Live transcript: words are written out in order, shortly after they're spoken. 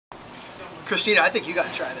Christina, I think you got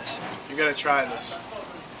to try this. You got to try this.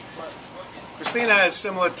 Christina has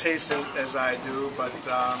similar tastes as I do, but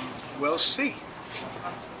we'll see.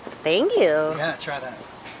 Thank you. Yeah, try that.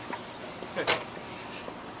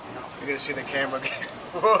 You're going to see the camera again.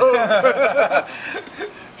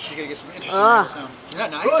 She's going to get some interesting angles now. Isn't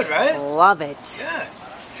that nice? Good, right? Love it. Yeah.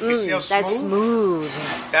 You see how smooth? That's smooth.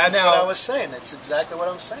 That's what I was saying. That's exactly what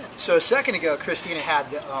I'm saying. So a second ago, Christina had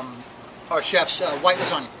the, our chef's white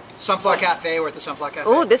lasagna. Sunflower Caffe, or at the Sunflower Caffe.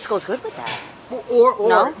 Oh, this goes good with that. Or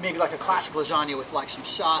No? maybe like a classic lasagna with like some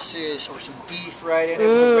sauces or some beef right in it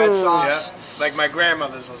with the red sauce. Yeah, like my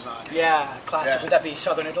grandmother's lasagna. Yeah, classic. Yeah. Would that be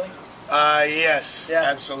Southern Italy? Yes,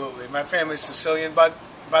 absolutely. My family's Sicilian, but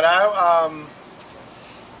I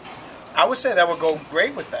would say that would go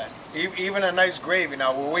great with that. Even a nice gravy.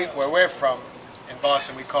 Now, where we're from, in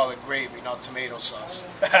Boston, we call it gravy, not tomato sauce.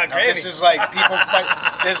 Now, this is like people fight.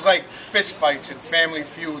 There's like fist fights and family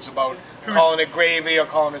feuds about calling it gravy or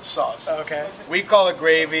calling it sauce. Okay. We call it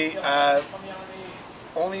gravy.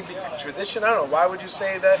 Only tradition. I don't know. Why would you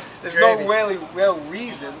say that? There's Gravy. no real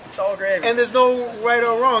reason. It's all gravy. And there's no right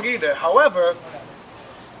or wrong either. However,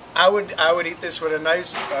 I would eat this with a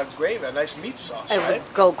nice gravy, a nice meat sauce, It right?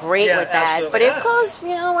 would go great Yeah, with that. absolutely. But it goes, you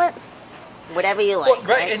know what? Whatever you like. Well,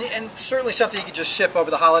 right, and certainly something you could just sip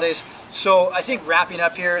over the holidays. So I think wrapping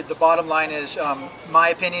up here, the bottom line is, my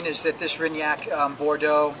opinion is that this Reignac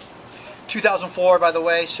Bordeaux, 2004 by the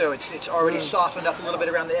way, so it's already softened up a little bit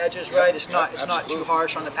around the edges, right? It's not too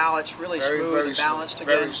harsh on the palate. It's really smooth and balanced smooth.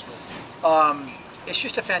 again. Very smooth. It's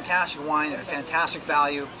just a fantastic wine and a fantastic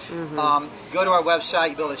value. Go to our website,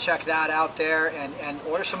 you'll be able to check that out there and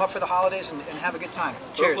order some up for the holidays and have a good time.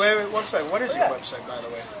 Cheers. Wait, one second. What is your website, by the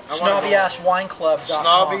way? SnobbyAssWineClub.com.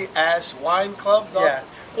 SnobbyAssWineClub.com? Yeah.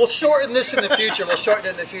 We'll shorten this in the future. But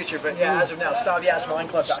yeah, as of now,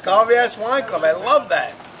 SnobbyAssWineClub.com. Snobby Ass Wine Club. I love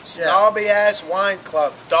that.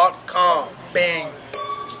 SnobbyAssWineClub.com. Bing.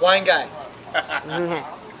 Wine guy.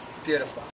 Beautiful.